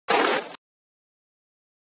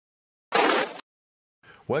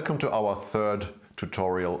Welcome to our third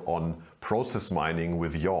tutorial on process mining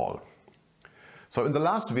with YAWL. So in the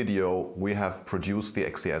last video we have produced the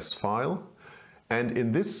XES file, and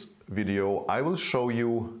in this video I will show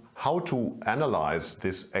you how to analyze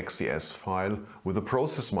this XES file with a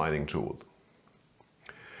process mining tool.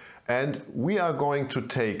 And we are going to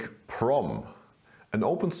take ProM, an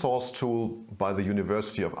open source tool by the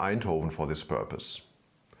University of Eindhoven for this purpose.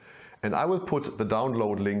 And I will put the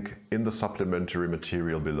download link in the supplementary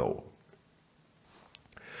material below.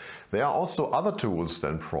 There are also other tools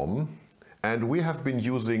than ProM, and we have been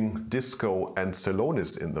using Disco and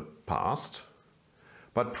Celonis in the past.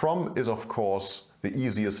 But ProM is of course the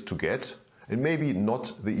easiest to get and maybe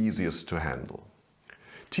not the easiest to handle.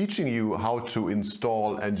 Teaching you how to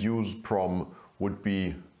install and use ProM would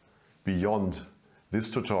be beyond this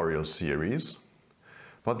tutorial series,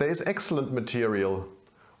 but there is excellent material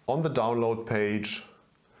on the download page.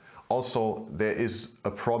 Also, there is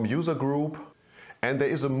a ProM user group, and there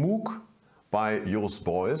is a MOOC by Jos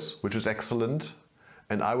Boys, which is excellent,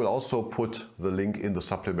 and I will also put the link in the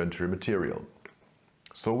supplementary material.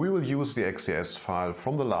 So we will use the XES file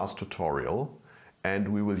from the last tutorial, and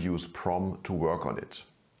we will use ProM to work on it.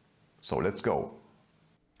 So let's go.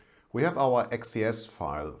 We have our XES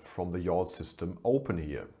file from the YAWL system open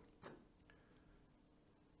here.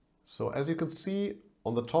 So as you can see,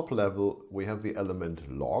 on the top level we have the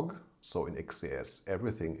element log. So in XES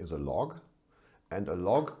everything is a log, and a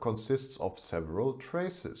log consists of several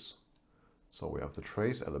traces. So we have the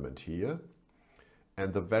trace element here,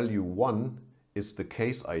 and the value 1 is the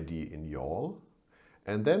case ID in YAWL.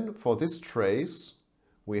 And then for this trace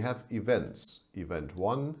we have events, event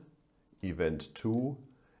 1, event 2,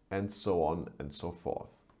 and so on and so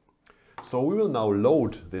forth. So we will now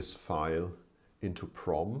load this file into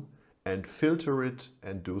ProM and filter it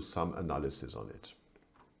and do some analysis on it.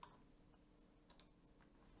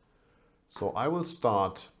 So I will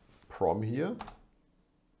start ProM here.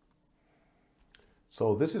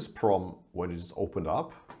 So this is ProM when it is opened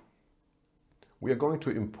up. We are going to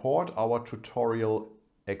import our tutorial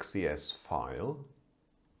XES file.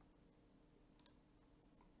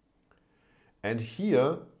 And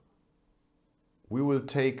here we will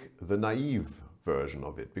take the naive version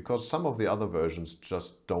of it, because some of the other versions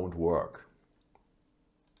just don't work.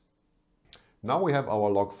 Now we have our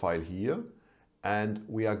log file here, and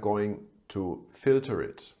we are going to filter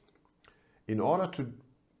it. In order to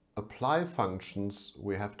apply functions,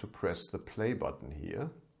 we have to press the play button here,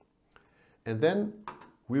 and then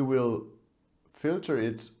we will filter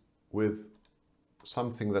it with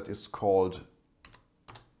something that is called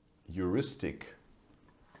heuristic.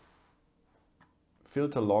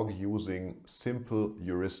 Filter log using simple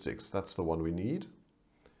heuristics. That's the one we need.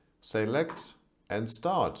 Select and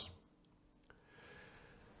start.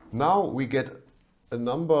 Now we get a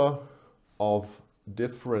number of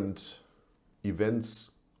different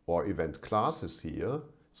events or event classes here.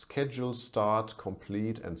 Schedule, start,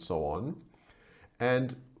 complete, and so on.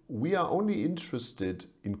 And we are only interested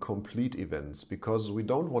in complete events because we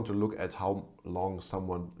don't want to look at how long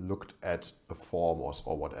someone looked at a form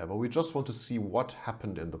or whatever. We just want to see what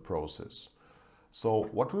happened in the process. So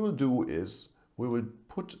what we will do is we will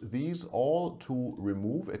put these all to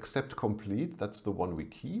remove except complete. That's the one we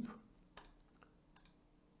keep.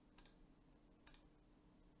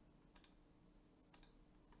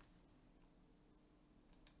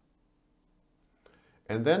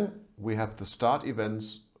 And then we have the start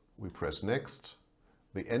events. We press next,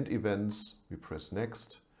 the end events, we press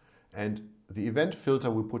next, and the event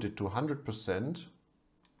filter, we put it to 100%.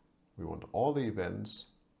 We want all the events,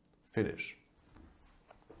 finish.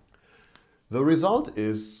 The result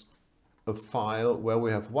is a file where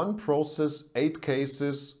we have one process, 8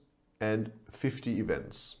 cases, and 50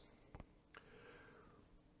 events.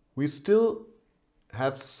 We still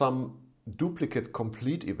have some duplicate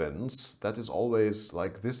complete events. That is always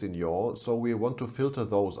like this in YAWL, so we want to filter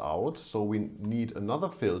those out. So we need another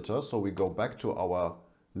filter. So we go back to our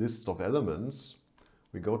lists of elements,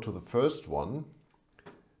 we go to the first one,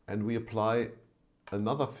 and we apply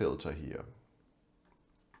another filter here.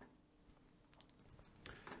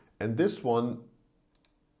 And this one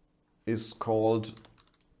is called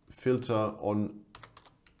filter on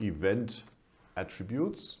event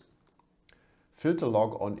attributes. Filter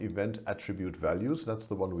log on event attribute values, that's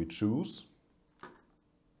the one we choose.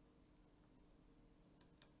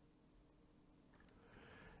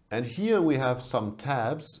 And here we have some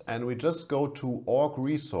tabs, and we just go to org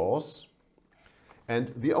resource,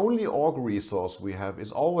 and the only org resource we have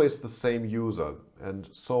is always the same user. And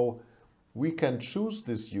so we can choose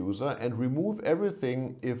this user and remove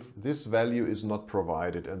everything if this value is not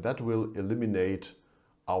provided, and that will eliminate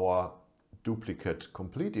our duplicate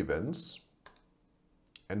complete events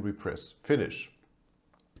and we press finish.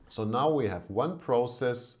 So now we have one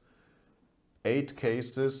process, 8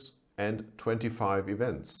 cases and 25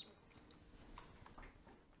 events.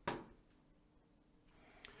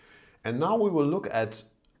 And now we will look at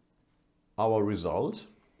our result.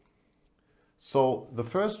 So the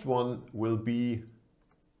first one will be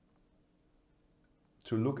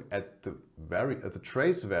to look at the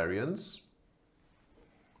trace variance.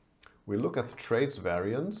 We look at the trace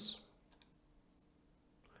variance,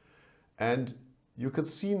 and you can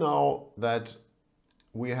see now that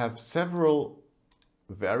we have several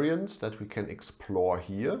variants that we can explore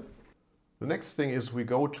here. The next thing is we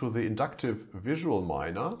go to the Inductive Visual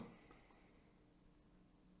Miner.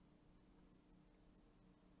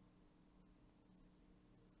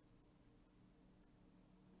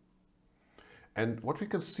 And what we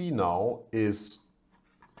can see now is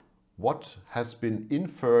what has been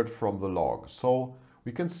inferred from the log. So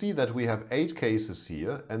we can see that we have 8 cases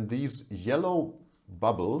here, and these yellow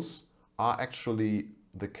bubbles are actually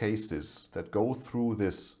the cases that go through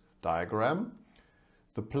this diagram.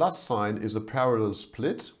 The plus sign is a parallel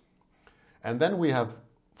split, and then we have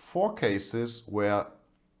 4 cases where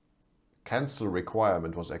cancel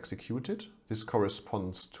requirement was executed. This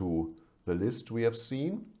corresponds to the list we have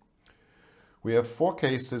seen. We have 4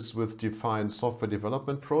 cases with defined software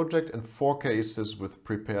development project and 4 cases with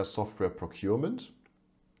prepare software procurement.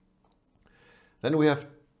 Then we have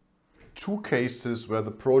 2 cases where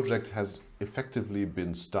the project has effectively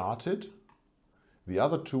been started. The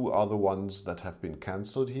other 2 are the ones that have been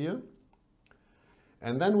cancelled here.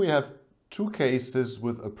 And then we have 2 cases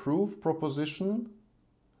with approved proposition,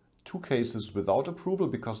 2 cases without approval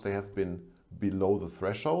because they have been below the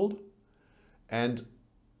threshold, and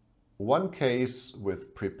 1 case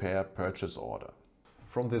with prepare purchase order.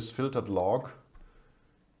 From this filtered log,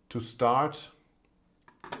 to start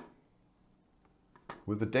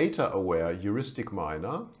with the Data Aware Heuristic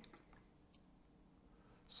Miner.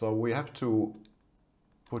 So we have to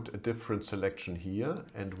put a different selection here,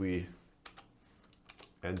 and we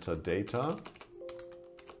enter data.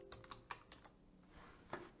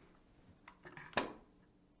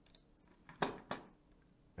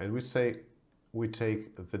 And we say we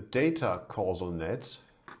take the data causal net,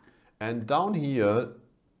 and down here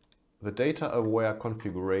the data aware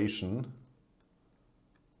configuration,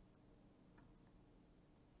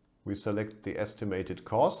 we select the estimated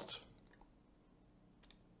cost.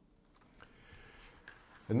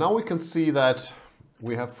 And now we can see that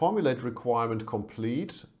we have formulate requirement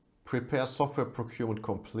complete, prepare software procurement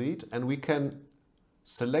complete, and we can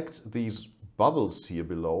select these bubbles here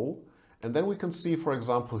below. And then we can see, for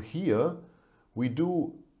example, here we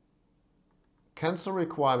do cancel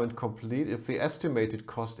requirement complete if the estimated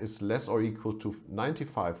cost is less or equal to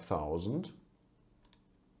 95,000.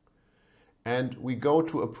 And we go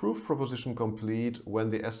to approved proposition complete when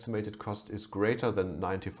the estimated cost is greater than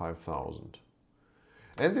 95,000.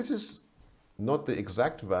 And this is not the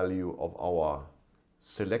exact value of our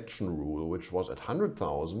selection rule, which was at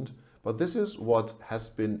 100,000, but this is what has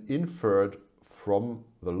been inferred from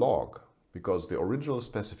the log, because the original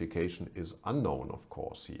specification is unknown, of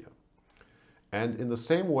course, here. And in the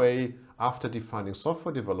same way, after defining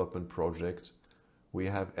software development project, we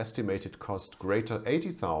have estimated cost greater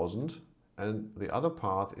 80,000, and the other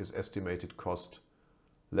path is estimated cost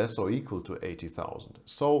less or equal to 80,000.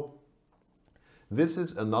 So this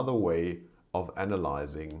is another way of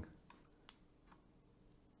analyzing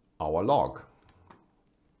our log.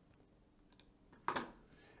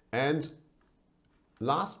 And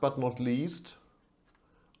last but not least,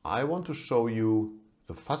 I want to show you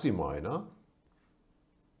the fuzzy miner.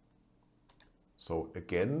 So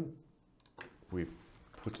again, we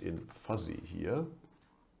put in fuzzy here.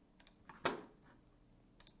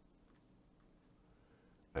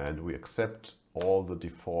 And we accept all the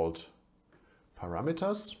default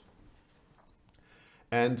parameters.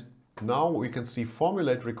 And now we can see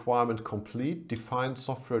formulate requirement complete, define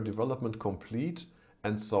software development complete,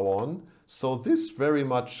 and so on. So this very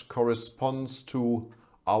much corresponds to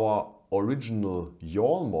our original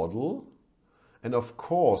YAWL model. And of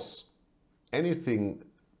course, anything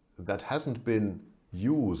that hasn't been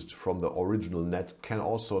used from the original net can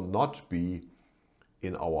also not be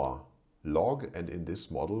in our log and in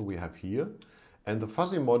this model we have here. And the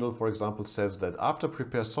fuzzy model, for example, says that after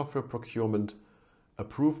prepare software procurement,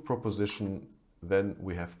 approved proposition, then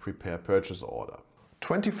we have prepare purchase order.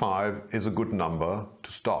 25 is a good number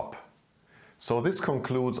to stop. So this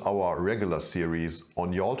concludes our regular series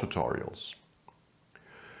on YAWL tutorials.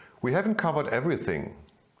 We haven't covered everything.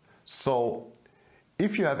 So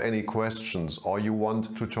If you have any questions or you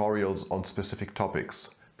want tutorials on specific topics,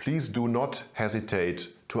 please do not hesitate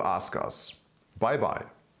to ask us. Bye bye.